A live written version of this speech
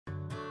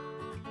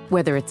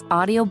Whether it's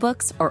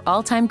audiobooks or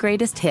all-time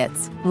greatest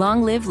hits,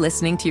 long live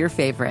listening to your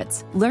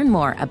favorites. Learn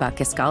more about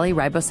Kisqali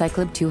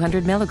Ribociclib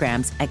 200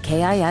 milligrams at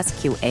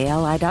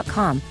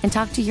KISQALI.com and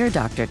talk to your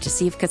doctor to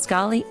see if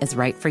Kisqali is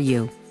right for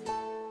you.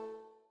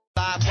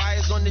 Live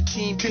wires on the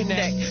team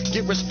connect.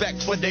 Get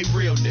respect for their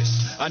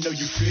realness. I know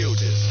you feel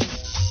this.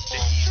 The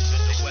east to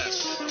the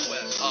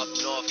west, up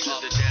north to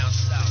the down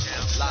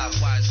south. Live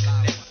wires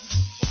connect.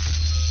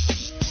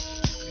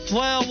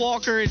 Well,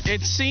 Walker,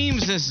 it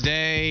seems this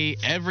day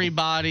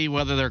everybody,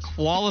 whether they're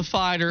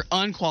qualified or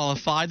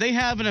unqualified, they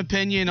have an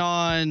opinion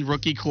on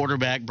rookie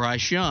quarterback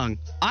Bryce Young.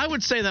 I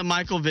would say that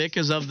Michael Vick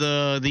is of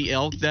the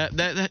ilk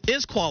that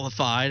is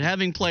qualified,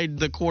 having played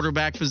the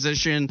quarterback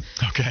position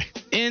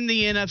in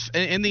the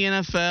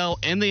NFL,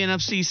 in the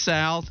NFC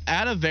South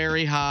at a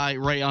very high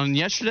rate. On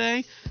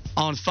yesterday,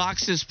 on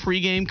Fox's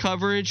pregame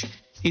coverage,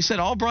 he said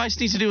all Bryce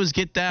needs to do is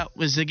get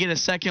a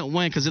second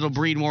win because it'll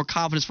breed more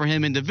confidence for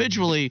him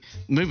individually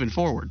moving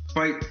forward.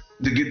 Fight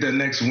to get that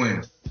next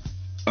win.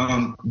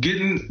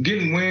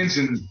 Getting wins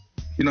and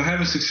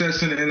having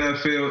success in the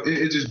NFL,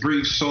 it just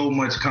breeds so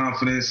much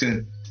confidence.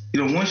 And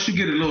once you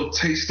get a little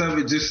taste of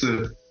it, just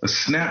a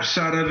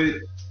snapshot of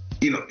it,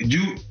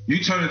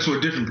 you turn into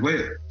a different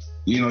player.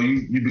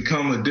 You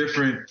become a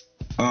different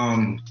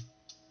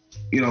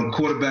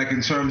quarterback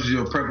in terms of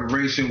your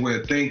preparation,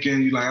 where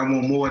thinking, you like, I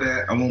want more of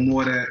that.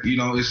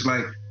 It's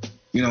like,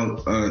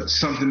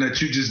 something that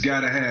you just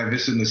got to have.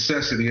 It's a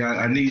necessity.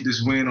 I need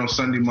this win on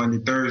Sunday, Monday,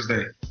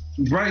 Thursday.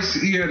 Bryce,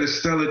 he had a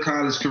stellar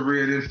college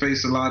career, didn't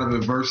face a lot of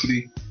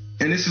adversity.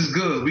 And this is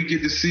good. We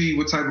get to see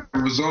what type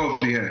of resolve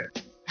he had.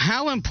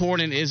 How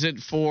important is it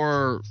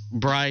for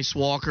Bryce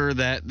Walker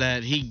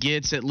that he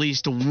gets at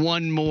least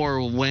one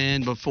more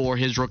win before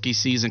his rookie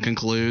season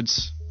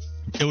concludes?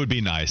 It would be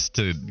nice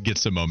to get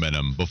some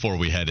momentum before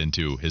we head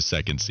into his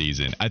second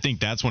season. I think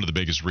that's one of the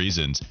biggest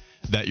reasons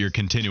that you're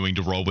continuing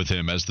to roll with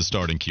him as the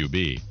starting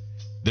QB.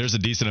 There's a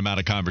decent amount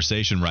of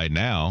conversation right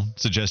now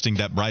suggesting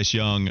that Bryce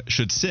Young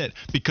should sit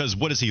because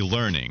what is he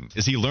learning?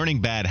 Is he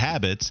learning bad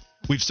habits?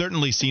 We've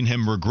certainly seen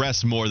him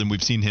regress more than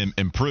we've seen him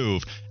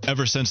improve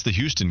ever since the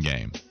Houston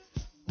game.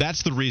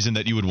 That's the reason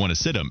that you would want to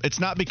sit him. It's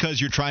not because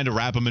you're trying to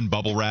wrap him in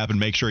bubble wrap and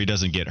make sure he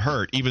doesn't get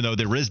hurt, even though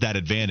there is that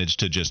advantage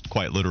to just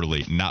quite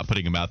literally not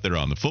putting him out there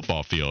on the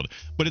football field.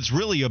 But it's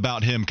really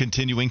about him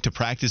continuing to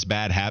practice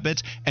bad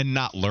habits and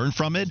not learn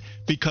from it,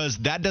 because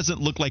that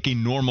doesn't look like a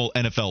normal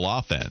NFL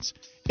offense.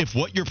 If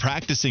what you're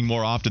practicing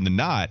more often than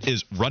not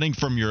is running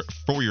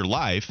for your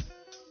life,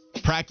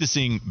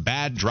 practicing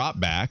bad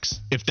dropbacks,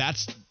 if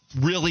that's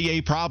really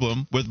a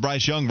problem with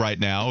Bryce Young right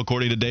now,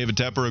 according to David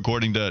Tepper,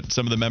 according to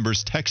some of the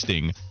members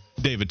texting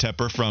David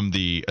Tepper from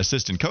the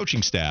assistant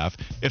coaching staff,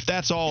 if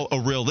that's all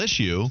a real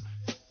issue,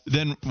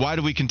 then why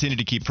do we continue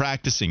to keep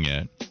practicing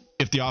it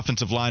if the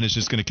offensive line is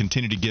just going to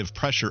continue to give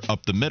pressure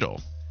up the middle?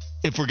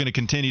 If we're going to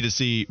continue to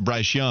see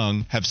Bryce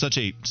Young have such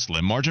a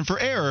slim margin for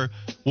error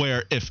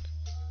where if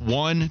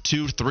 1,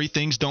 2, 3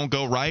 things don't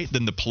go right,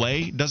 then the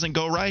play doesn't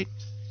go right.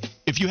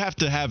 If you have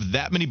to have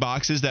that many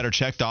boxes that are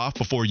checked off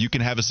before you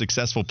can have a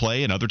successful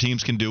play and other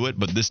teams can do it,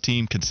 but this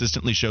team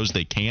consistently shows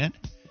they can't,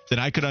 then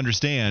I could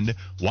understand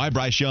why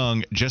Bryce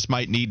Young just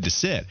might need to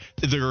sit.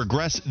 The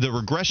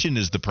regression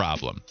is the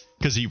problem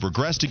because he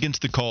regressed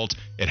against the Colts.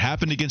 It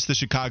happened against the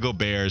Chicago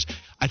Bears.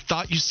 I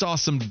thought you saw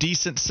some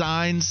decent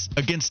signs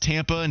against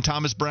Tampa and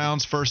Thomas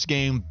Brown's first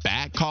game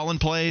back calling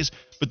plays,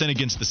 but then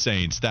against the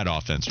Saints, that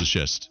offense was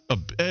just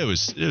it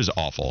was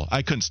awful.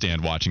 I couldn't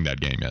stand watching that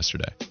game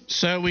yesterday.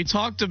 So we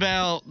talked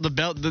about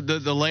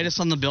the latest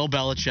on the Bill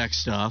Belichick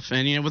stuff,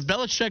 and with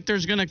Belichick,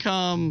 there's going to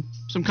come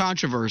some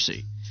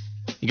controversy.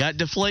 You got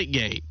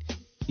Deflategate.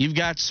 You've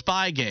got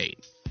Spygate.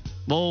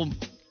 Well,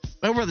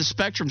 over at the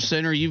Spectrum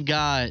Center, you've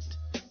got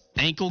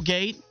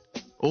Anklegate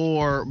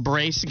or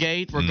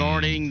Bracegate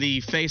regarding the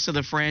face of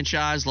the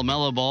franchise,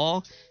 LaMelo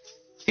Ball.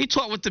 He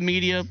talked with the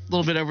media a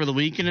little bit over the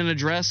weekend and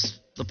addressed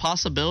the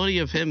possibility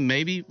of him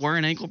maybe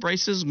wearing ankle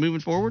braces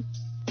moving forward.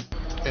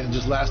 And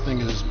just last thing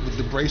is with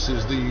the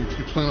braces, do you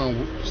plan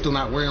on still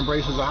not wearing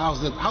braces, or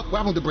what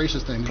happened with the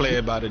braces thing? Play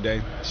it by the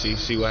day.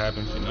 See what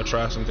happens.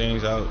 Try some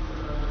things out.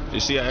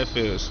 Just see how it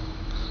feels.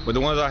 But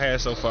the ones I had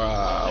so far,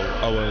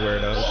 I wouldn't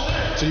wear those.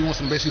 So you want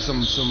some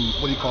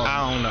what do you call it?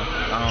 I don't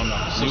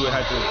know. You would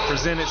have to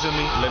present it to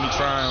me. Let me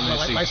try them and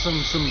see. Like some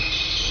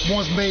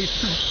ones made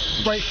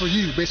right for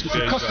you,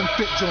 basically some custom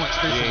fit joints.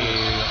 Basically.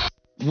 Yeah.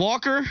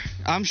 Walker,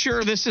 I'm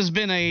sure this has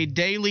been a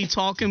daily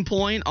talking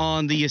point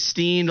on the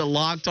esteemed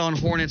Locked On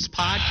Hornets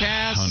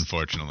podcast.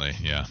 Unfortunately,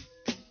 yeah.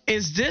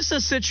 Is this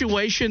a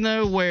situation,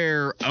 though,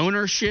 where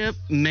ownership,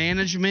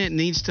 management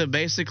needs to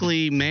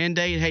basically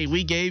mandate, hey,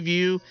 we gave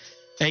you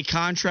a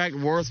contract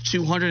worth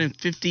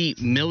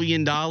 $250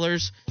 million.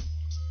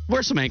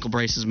 Wear some ankle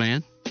braces,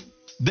 man.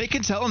 They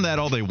can tell him that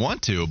all they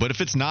want to, but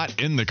if it's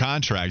not in the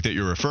contract that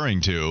you're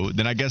referring to,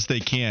 then I guess they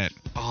can't.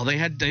 Oh, they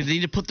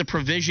need to put the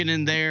provision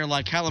in there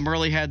like Callum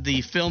Murley had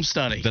the film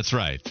study. That's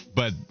right.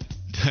 But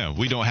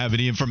we don't have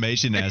any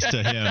information as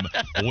to him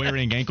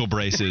wearing ankle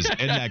braces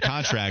in that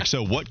contract.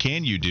 So what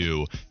can you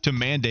do to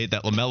mandate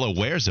that LaMelo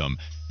wears them?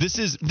 This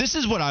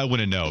is what I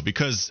want to know,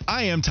 because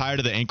I am tired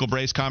of the ankle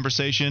brace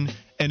conversation,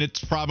 and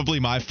it's probably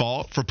my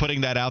fault for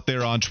putting that out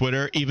there on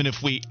Twitter, even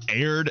if we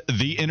aired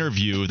the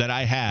interview that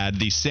I had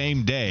the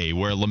same day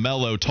where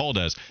LaMelo told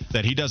us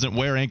that he doesn't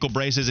wear ankle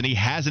braces and he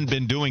hasn't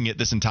been doing it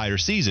this entire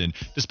season,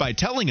 despite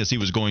telling us he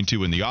was going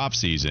to in the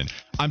offseason.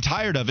 I'm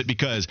tired of it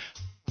because,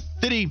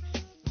 Fitty,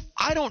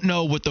 I don't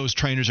know what those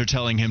trainers are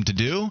telling him to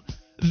do.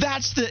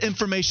 That's the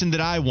information that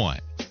I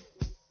want.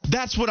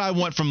 That's what I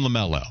want from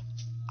LaMelo.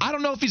 I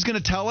don't know if he's going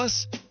to tell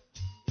us,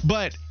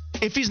 but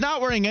if he's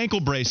not wearing ankle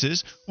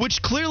braces,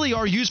 which clearly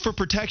are used for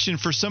protection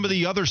for some of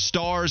the other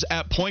stars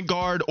at point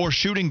guard or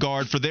shooting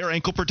guard for their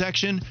ankle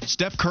protection,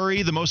 Steph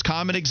Curry, the most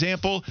common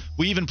example.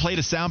 We even played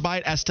a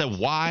soundbite as to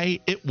why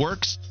it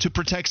works to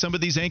protect some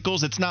of these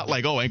ankles. It's not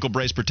like, oh, ankle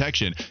brace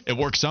protection. It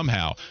works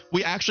somehow.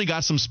 We actually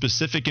got some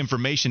specific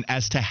information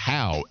as to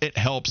how it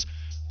helps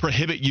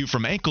prohibit you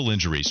from ankle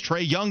injuries.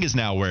 Trae Young is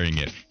now wearing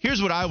it.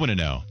 Here's what I want to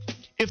know.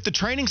 If the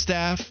training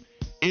staff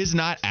is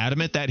not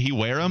adamant that he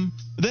wear them,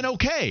 then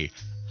okay.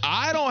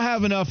 I don't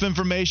have enough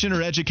information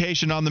or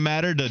education on the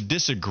matter to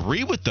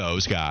disagree with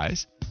those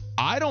guys.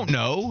 I don't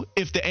know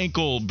if the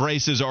ankle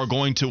braces are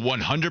going to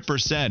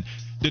 100%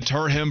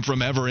 deter him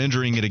from ever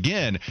injuring it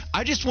again.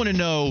 I just want to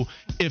know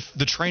if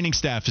the training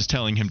staff is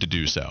telling him to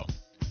do so.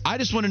 I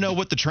just want to know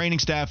what the training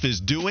staff is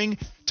doing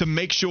to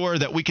make sure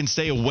that we can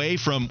stay away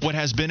from what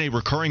has been a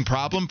recurring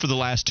problem for the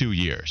last 2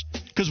 years.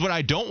 Because what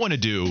I don't want to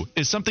do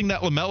is something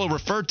that LaMelo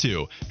referred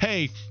to.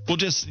 Hey, we'll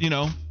just,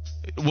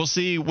 we'll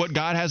see what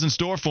God has in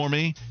store for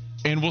me,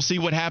 and we'll see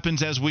what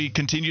happens as we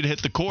continue to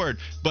hit the court.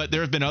 But there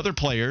have been other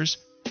players,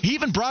 he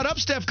even brought up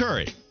Steph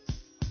Curry,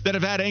 that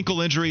have had ankle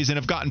injuries and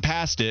have gotten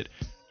past it.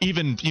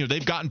 Even,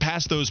 they've gotten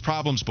past those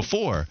problems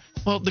before.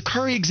 Well, the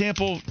Curry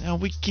example,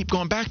 we keep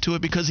going back to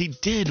it because he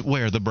did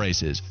wear the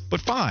braces.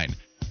 But fine.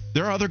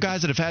 There are other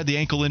guys that have had the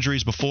ankle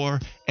injuries before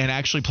and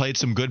actually played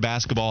some good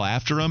basketball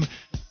after him.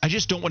 I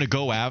just don't want to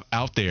go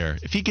out there.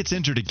 If he gets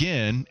injured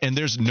again and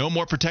there's no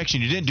more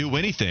protection, you didn't do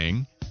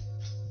anything,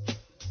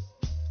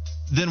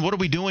 then what are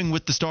we doing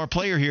with the star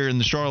player here in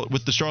the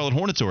Charlotte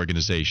Hornets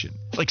organization?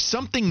 Like,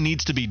 something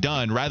needs to be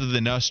done rather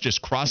than us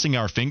just crossing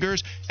our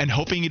fingers and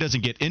hoping he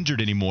doesn't get injured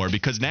anymore,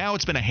 because now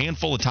it's been a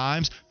handful of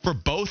times for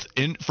both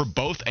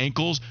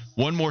ankles,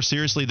 one more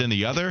seriously than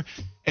the other.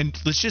 And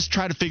let's just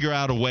try to figure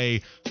out a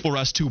way for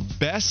us to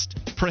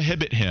best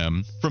prohibit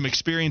him from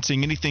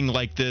experiencing anything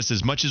like this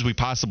as much as we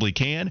possibly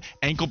can,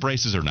 ankle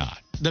braces or not.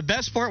 The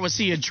best part was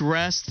he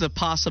addressed the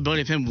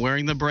possibility of him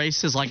wearing the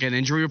braces like an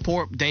injury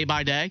report day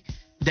by day.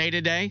 Day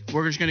to day.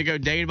 We're just going to go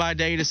day by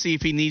day to see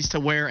if he needs to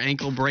wear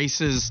ankle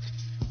braces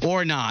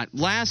or not.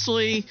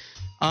 Lastly,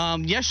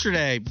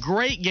 yesterday,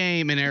 great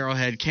game in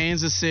Arrowhead,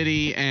 Kansas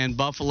City and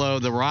Buffalo.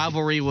 The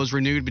rivalry was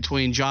renewed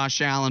between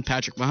Josh Allen,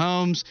 Patrick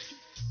Mahomes.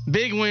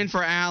 Big win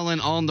for Allen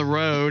on the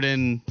road,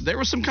 and there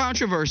was some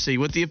controversy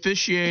with the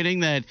officiating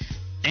that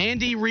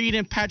Andy Reid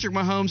and Patrick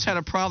Mahomes had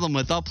a problem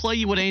with. I'll play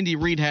you what Andy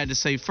Reid had to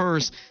say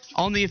first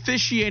on the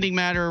officiating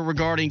matter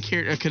regarding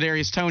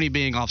Kadarius Toney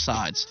being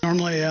offsides.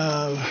 Normally,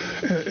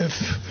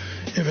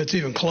 if it's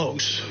even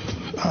close,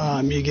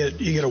 you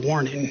get a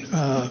warning.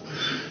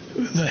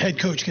 The head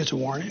coach gets a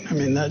warning. I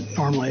mean, that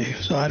normally.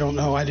 So I don't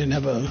know. I didn't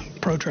have a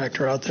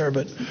protractor out there,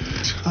 but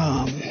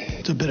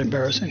it's a bit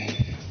embarrassing.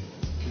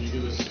 Can you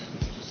give us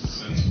just a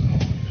sense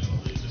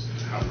of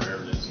just how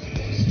rare it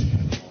is?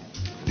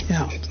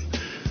 Yeah.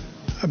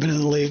 I've been in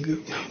the league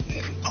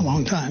a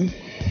long time,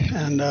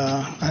 and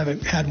I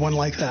haven't had one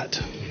like that.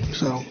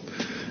 So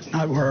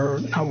not where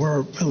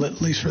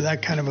at least for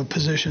that kind of a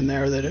position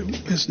there, that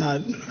it's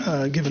not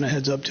given a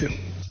heads up to.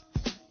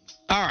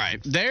 All right.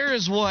 There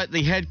is what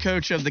the head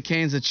coach of the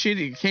Kansas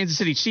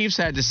City Chiefs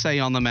had to say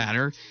on the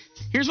matter.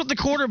 Here's what the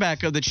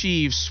quarterback of the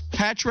Chiefs,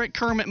 Patrick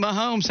Kermit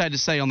Mahomes, had to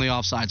say on the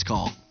offsides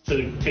call.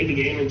 To take the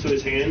game into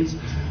his hands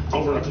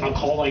over a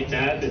call like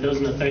that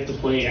doesn't affect the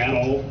play at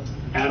all.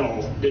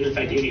 Didn't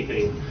affect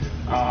anything.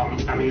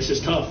 I mean, it's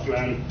just tough,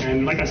 man.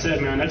 And like I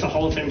said, man, that's a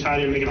Hall of Fame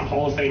tight end making a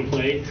Hall of Fame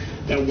play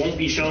that won't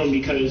be shown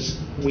because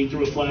we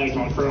threw a flag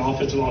for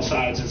offensive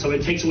offsides. And so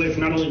it takes away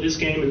from not only this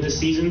game and this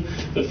season,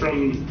 but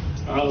from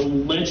a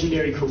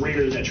legendary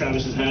career that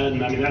Travis has had.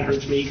 And I mean, that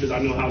hurts me because I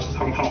know how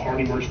hard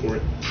he works for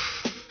it.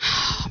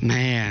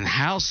 Man,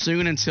 how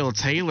soon until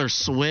Taylor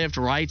Swift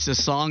writes a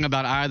song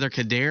about either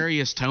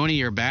Kadarius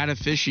Toney or bad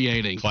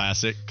officiating?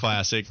 Classic.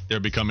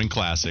 They're becoming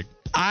classic.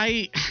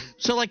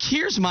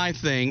 Here's my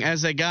thing.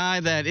 As a guy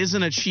that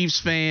isn't a Chiefs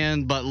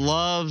fan but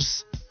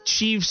loves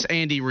Chiefs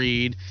Andy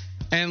Reid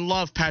and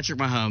love Patrick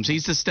Mahomes.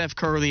 He's the Steph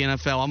Curry of the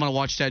NFL. I'm going to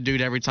watch that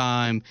dude every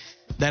time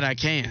that I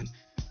can.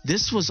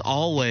 This was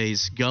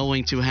always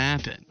going to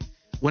happen.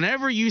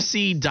 Whenever you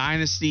see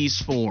dynasties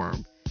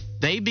form,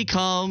 they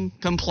become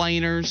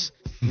complainers,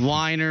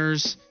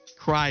 whiners,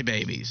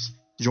 crybabies.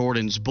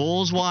 Jordan's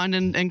Bulls whined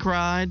and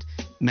cried.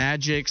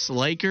 Magic's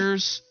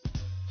Lakers.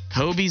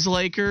 Kobe's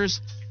Lakers.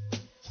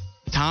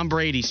 Tom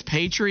Brady's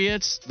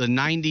Patriots, the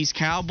 90s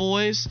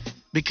Cowboys.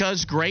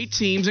 because great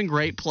teams and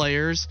great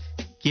players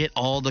get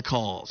all the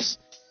calls.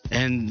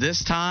 And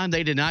this time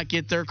they did not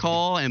get their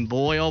call, and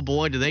boy, oh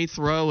boy, do they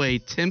throw a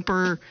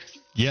temper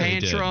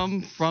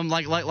tantrum from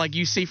like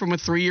you see from a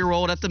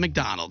 3-year-old at the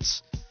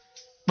McDonald's.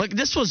 But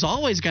this was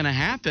always going to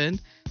happen.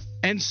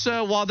 And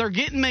so while they're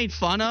getting made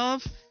fun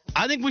of,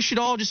 I think we should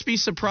all just be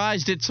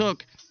surprised it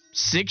took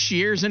 6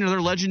 years into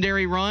their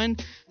legendary run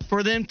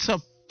for them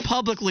to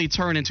publicly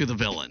turn into the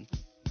villain.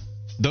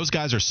 Those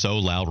guys are so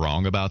loud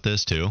wrong about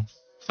this too.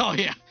 Oh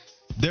yeah.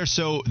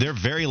 They're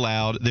very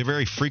loud, they're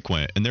very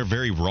frequent, and they're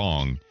very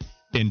wrong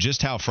in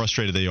just how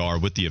frustrated they are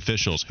with the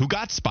officials who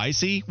got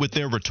spicy with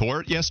their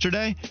retort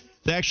yesterday.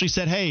 They actually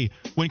said, hey,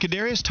 when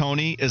Kadarius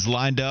Toney is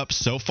lined up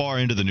so far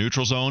into the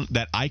neutral zone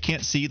that I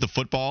can't see the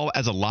football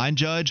as a line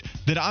judge,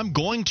 that I'm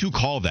going to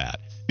call that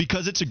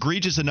because it's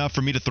egregious enough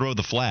for me to throw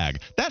the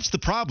flag. That's the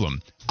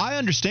problem. I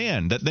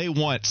understand that they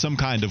want some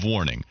kind of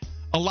warning.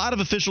 A lot of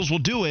officials will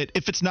do it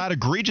if it's not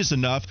egregious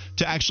enough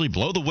to actually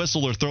blow the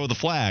whistle or throw the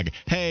flag.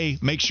 Hey,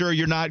 make sure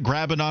you're not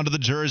grabbing onto the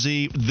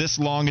jersey this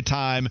long a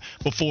time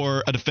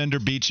before a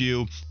defender beats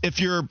you. If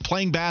you're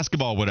playing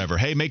basketball, whatever,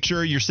 hey, make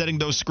sure you're setting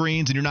those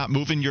screens and you're not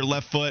moving your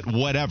left foot,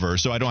 whatever,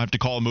 so I don't have to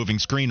call a moving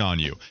screen on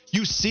you.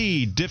 You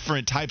see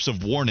different types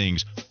of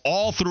warnings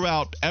all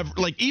throughout,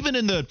 even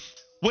in the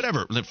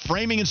the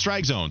framing and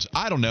strike zones.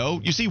 I don't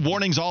know. You see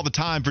warnings all the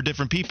time for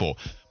different people.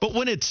 But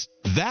when it's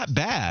that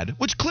bad,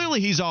 which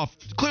clearly he's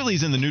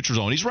in the neutral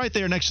zone. He's right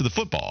there next to the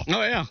football.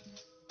 Oh, yeah.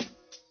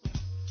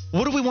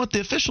 What do we want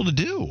the official to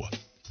do?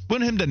 We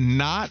want him to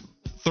not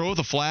throw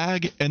the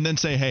flag and then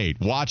say, hey,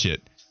 watch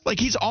it. Like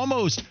he's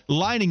almost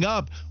lining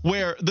up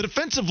where the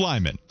defensive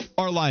linemen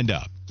are lined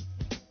up.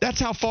 That's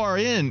how far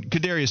in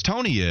Kadarius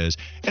Toney is.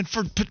 And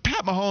for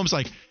Pat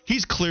Mahomes,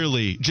 he's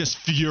clearly just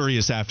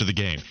furious after the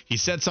game. He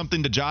said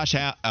something to Josh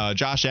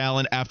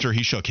Allen after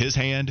he shook his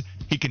hand.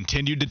 He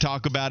continued to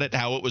talk about it,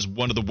 how it was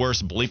one of the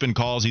worst bleeping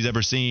calls he's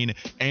ever seen.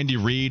 Andy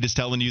Reid is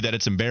telling you that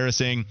it's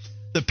embarrassing.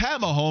 The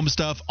Pat Mahomes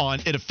stuff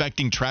on it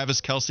affecting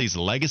Travis Kelce's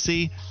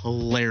legacy.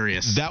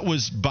 Hilarious. That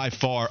was by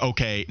far,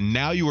 okay,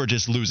 now you are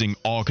just losing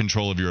all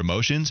control of your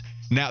emotions.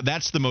 Now,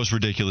 that's the most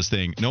ridiculous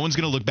thing. No one's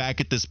going to look back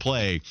at this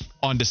play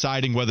on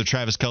deciding whether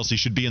Travis Kelce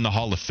should be in the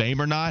Hall of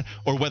Fame or not,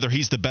 or whether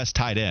he's the best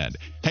tight end.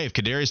 Hey, if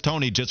Kadarius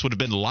Toney just would have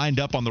been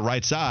lined up on the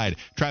right side,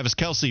 Travis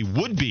Kelce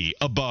would be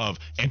above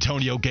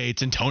Antonio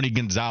Gates and Tony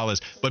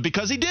Gonzalez. But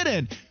because he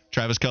didn't,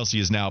 Travis Kelce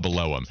is now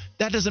below him.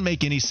 That doesn't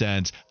make any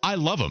sense. I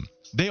love him.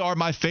 They are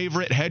my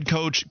favorite head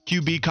coach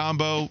QB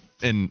combo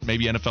in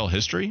maybe NFL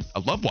history. I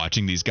love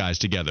watching these guys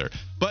together.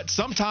 But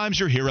sometimes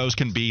your heroes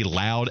can be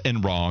loud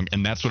and wrong,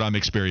 and that's what I'm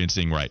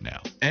experiencing right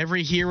now.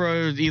 Every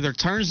hero either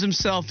turns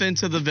himself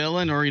into the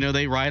villain or,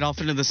 they ride off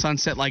into the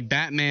sunset like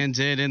Batman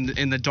did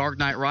in The Dark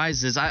Knight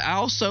Rises. I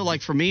also,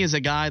 for me as a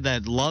guy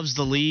that loves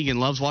the league and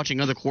loves watching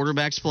other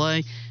quarterbacks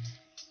play,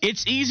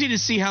 it's easy to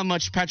see how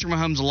much Patrick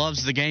Mahomes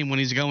loves the game when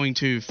he's going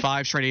to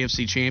 5 straight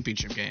AFC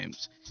championship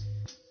games.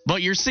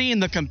 But you're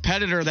seeing the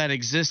competitor that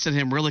exists in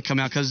him really come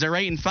out because they're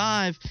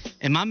 8-5,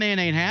 and my man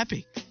ain't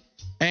happy.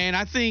 And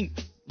I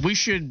think we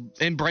should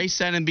embrace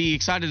that and be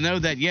excited to know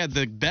that,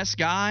 the best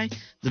guy,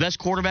 the best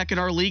quarterback in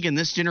our league in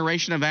this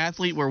generation of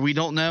athlete where we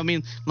don't know. I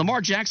mean,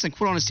 Lamar Jackson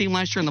quit on his team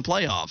last year in the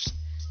playoffs.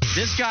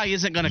 This guy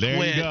isn't going to quit.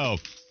 There you go.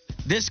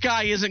 This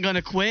guy isn't going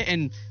to quit,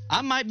 and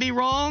I might be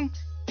wrong.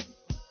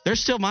 They're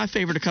still my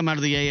favorite to come out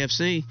of the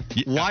AFC.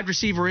 Yeah. Wide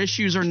receiver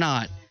issues or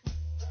not.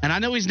 And I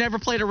know he's never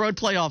played a road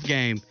playoff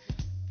game.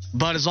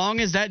 But as long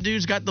as that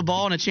dude's got the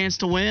ball and a chance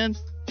to win,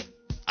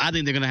 I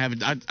think they're going to have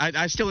it.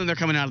 I still think they're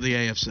coming out of the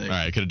AFC. All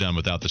right, could have done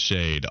without the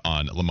shade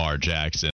on Lamar Jackson.